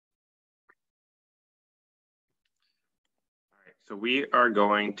So we are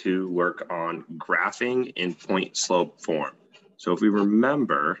going to work on graphing in point slope form. So if we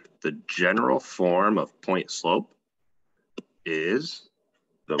remember, the general form of point slope is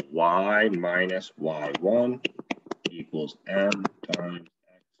the y minus y1 equals m times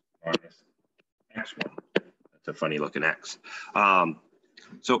x minus x1. That's a funny looking x.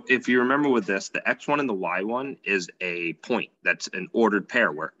 So if you remember with this, the x1 and the y1 is a point. That's an ordered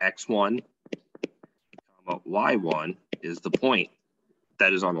pair where x1 y1 is the point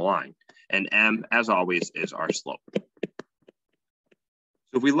that is on the line. And m, as always, is our slope.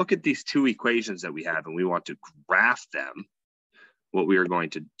 So if we look at these two equations that we have and we want to graph them, what we are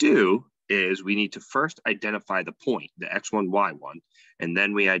going to do is we need to first identify the point, the x1, y1, and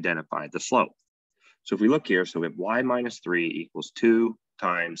then we identify the slope. So if we look here, so we have y minus 3 equals 2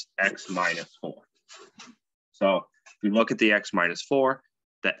 times x minus 4. So if we look at the x minus 4,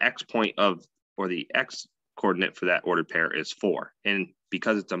 the x point of, or the x coordinate for that ordered pair is 4. And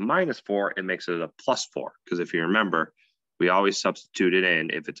because it's a minus 4, it makes it a plus 4. Because if you remember, we always substitute it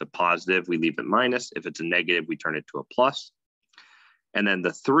in. If it's a positive, we leave it minus. If it's a negative, we turn it to a plus. And then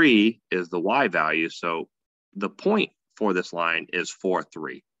the 3 is the y value. So the point for this line is 4,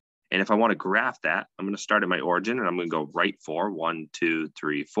 3. And if I want to graph that, I'm going to start at my origin and I'm going to go right 4, 1, 2,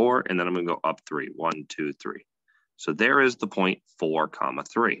 3, 4. And then I'm going to go up 3, 1, 2, 3. So there is the point 4,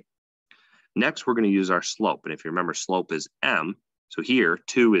 3. Next, we're going to use our slope. And if you remember, slope is m. So here,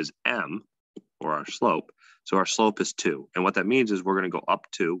 2 is m, or our slope. So our slope is 2. And what that means is we're going to go up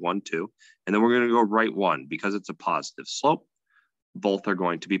 2, 1, 2. And then we're going to go right 1. Because it's a positive slope, both are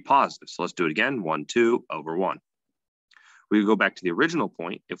going to be positive. So let's do it again, 1, 2 over 1. We go back to the original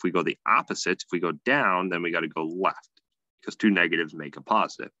point. If we go the opposite, if we go down, then we got to go left because 2 negatives make a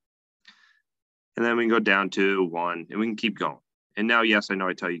positive. And then we can go down to 1 and we can keep going. And now, yes, I know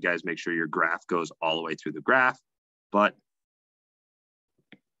I tell you guys, make sure your graph goes all the way through the graph, but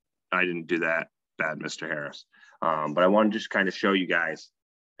I didn't do that. Bad, Mr. Harris. But I want to just kind of show you guys,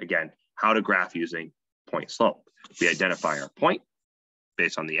 again, how to graph using point slope. We identify our point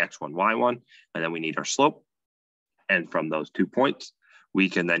based on the x1, y1, and then we need our slope. And from those 2 points, we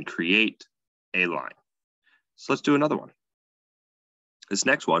can then create a line. So let's do another one. This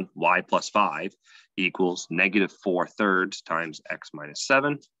next one, y plus 5 equals negative 4/3 times x minus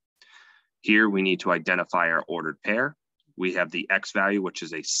 7. Here we need to identify our ordered pair. We have the x value, which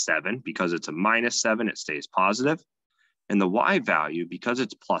is a 7. Because it's a minus 7, it stays positive. And the y value, because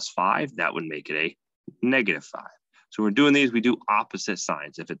it's plus 5, that would make it a negative 5. So we're doing these, we do opposite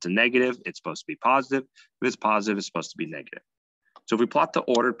signs. If it's a negative, it's supposed to be positive. If it's positive, it's supposed to be negative. So if we plot the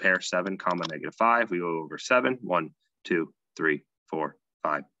ordered pair 7, negative 5, we go over 7, 1, 2, 3, 4,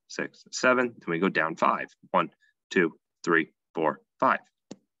 5, 6, 7. Then we go down 5, 1, 2, 3, 4, 5.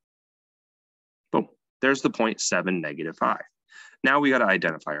 Boom. There's the point 7, negative 5. Now we got to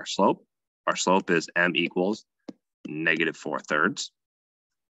identify our slope. Our slope is m equals negative 4/3.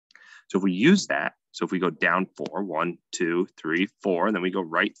 So if we use that, so if we go down 4, 1, 2, 3, 4, and then we go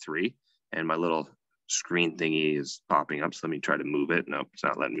right 3, and my little screen thingy is popping up. So let me try to move it. Nope, it's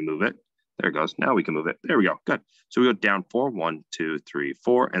not letting me move it. There it goes. Now we can move it. There we go. Good. So we go down 4, 1, 2, 3,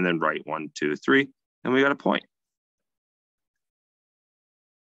 4, and then right 1, 2, 3, and we got a point.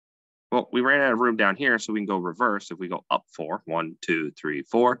 Well, we ran out of room down here, so we can go reverse. If we go up 4, 1, 2, 3,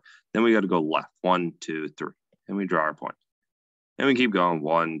 4, then we got to go left 1, 2, 3, and we draw our point. And we keep going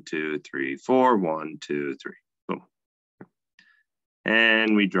 1, 2, 3, 4, 1, 2, 3. Boom.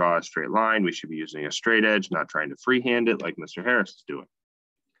 And we draw a straight line. We should be using a straight edge, not trying to freehand it like Mr. Harris is doing.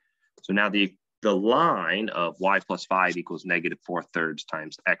 So now the line of y plus 5 equals negative 4/3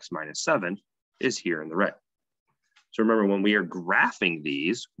 times x minus 7 is here in the red. So remember, when we are graphing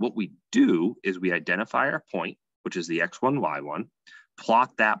these, what we do is we identify our point, which is the x1, y1,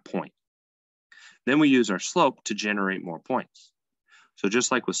 plot that point. Then we use our slope to generate more points. So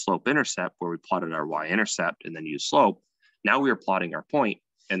just like with slope intercept, where we plotted our y-intercept and then use slope, now we are plotting our point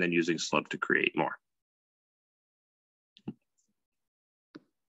and then using slope to create more.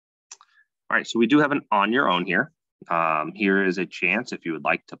 All right, so we do have an on your own here. Here is a chance if you would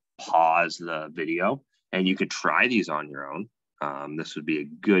like to pause the video and you could try these on your own. This would be a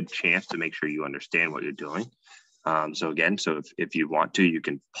good chance to make sure you understand what you're doing. So again, if you want to, you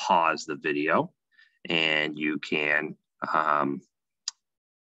can pause the video and you can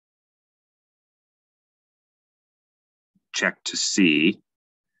check to see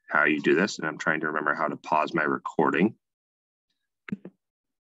how you do this. And I'm trying to remember how to pause my recording.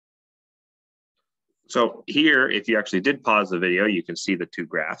 So here, if you actually did pause the video, you can see the 2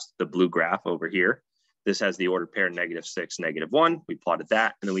 graphs, the blue graph over here. This has the ordered pair -6, -1. We plotted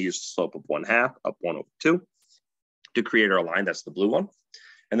that, and then we used the slope of 1/2, up 1/2. to create our line. That's the blue one.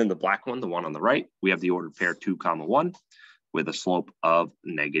 And then the black one, the one on the right, we have the ordered pair 2, 1 with a slope of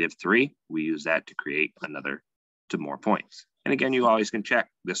 -3. We use that to create another 2 more points. And again, you always can check.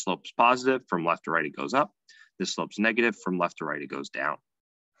 This slope's positive, from left to right, it goes up. This slope's negative, from left to right, it goes down.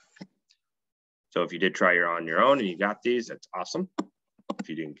 So if you did try it on your own and you got these, that's awesome. If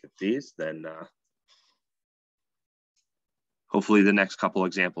you didn't get these, then hopefully the next couple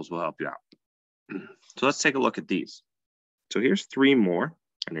examples will help you out. So let's take a look at these. So here's 3 more.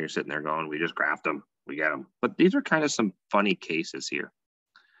 And you're sitting there going, we just graphed them, we get them. But these are kind of some funny cases here,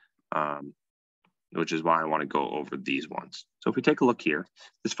 which is why I want to go over these ones. So if we take a look here,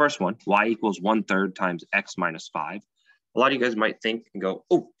 this first one, y equals 1/3 times x minus 5. A lot of you guys might think and go,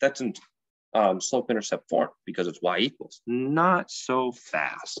 oh, that's in slope-intercept form because it's y equals. Not so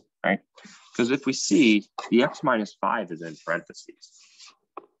fast, right? Because if we see the x minus 5 is in parentheses.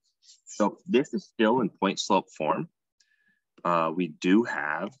 So this is still in point-slope form. We do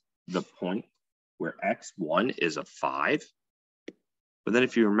have the point where x1 is a 5. But then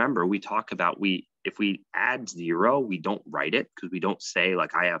if you remember, we talk about if we add 0, we don't write it because we don't say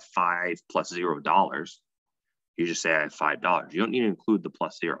like I have 5 plus $0. You just say I have $5. You don't need to include the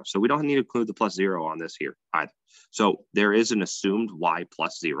plus 0. So we don't need to include the plus 0 on this here either. So there is an assumed y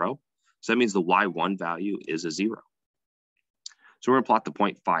plus 0. So that means the y1 value is a 0. So we're going to plot the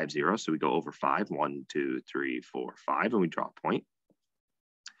point 5, 0. So we go over 5, 1, 2, 3, 4, 5, and we draw a point.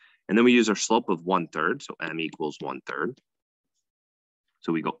 And then we use our slope of 1/3. So m equals 1/3.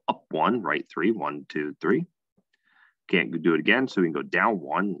 So we go up 1, right 3, 1, 2, 3. Can't do it again. So we can go down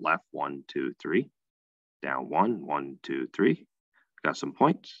 1, left 1, 2, 3. Down 1, 1, 2, 3. Got some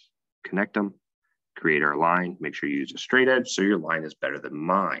points. Connect them. Create our line. Make sure you use a straight edge so your line is better than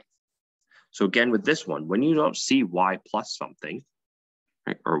mine. So again, with this one, when you don't see y plus something,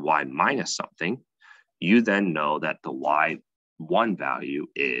 right, or y minus something, you then know that the y1 value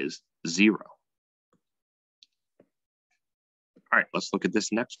is 0. All right, let's look at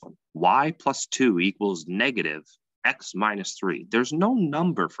this next one. Y plus 2 equals negative x minus 3. There's no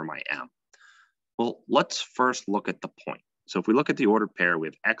number for my m. Well, let's first look at the point. So if we look at the ordered pair, we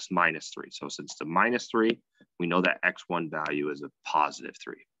have x minus 3. So since the minus 3, we know that x1 value is a positive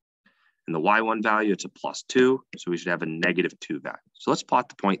 3. And the y1 value, it's a plus 2. So we should have a negative 2 value. So let's plot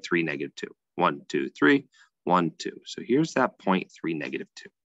the point 3, negative 2. 1, 2, 3, 1, 2. So here's that point 3, negative 2.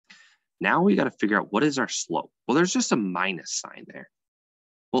 Now we got to figure out what is our slope. Well, there's just a minus sign there.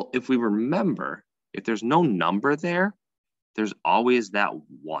 Well, if we remember, if there's no number there, there's always that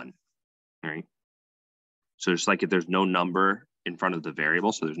 1, right? So just like if there's no number in front of the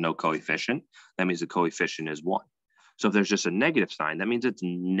variable, so there's no coefficient, that means the coefficient is 1. So if there's just a negative sign, that means it's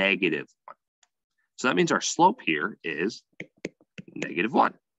negative 1. So that means our slope here is negative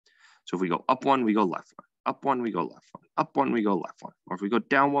 1. So if we go up 1, we go left 1. Up 1, we go left 1. Up 1, we go left 1. Or if we go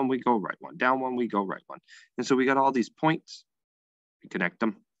down 1, we go right 1. Down 1, we go right 1. And so we got all these points. We connect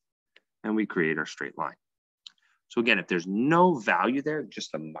them, and we create our straight line. So again, if there's no value there,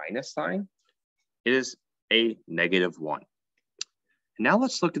 just a minus sign, it is a negative 1. And now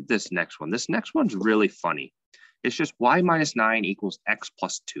let's look at this next one. This next one's really funny. It's just y minus 9 equals x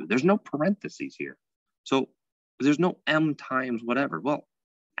plus 2. There's no parentheses here. So there's no m times whatever. Well,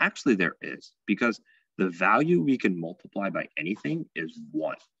 actually there is, because the value we can multiply by anything is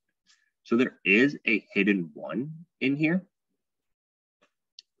 1. So there is a hidden 1 in here.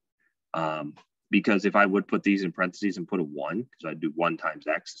 Because if I would put these in parentheses and put a 1, because I'd do 1 times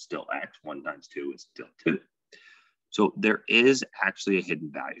x is still x, 1 times 2 is still 2. So there is actually a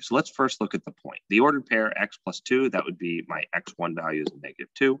hidden value. So let's first look at the point. The ordered pair x plus 2, that would be my x1 value is a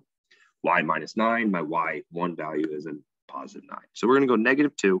negative 2. Y minus 9, my y1 value is a positive 9. So we're going to go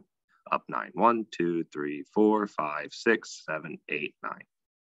negative 2, up 9. 1, 2, 3, 4, 5, 6, 7, 8, 9.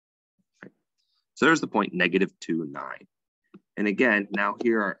 Okay. So there's the point, negative 2, 9. And again, now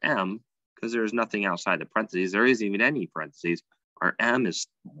here are m, because there's nothing outside the parentheses. There isn't even any parentheses. Our m is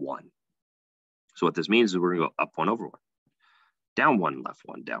 1. So what this means is we're going to go up 1 over 1. Down 1, left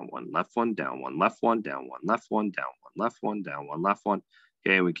 1, down 1, left 1, down 1, left 1, down 1, left 1, down 1, left 1, down 1, left 1.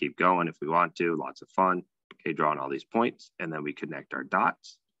 Okay, we keep going if we want to. Lots of fun. Okay, drawing all these points. And then we connect our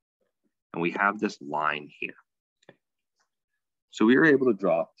dots. And we have this line here. Okay. So we were able to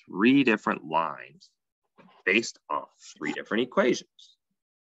draw 3 different lines based on 3 different equations.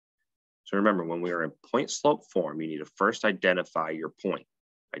 So remember, when we are in point slope form, you need to first identify your point.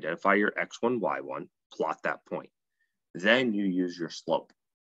 Identify your x1, y1, plot that point. Then you use your slope.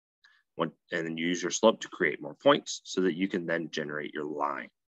 And then you use your slope to create more points so that you can then generate your line.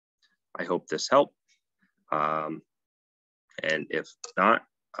 I hope this helped. And if not,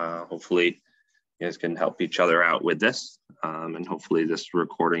 hopefully You guys can help each other out with this, and hopefully this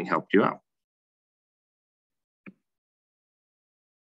recording helped you out.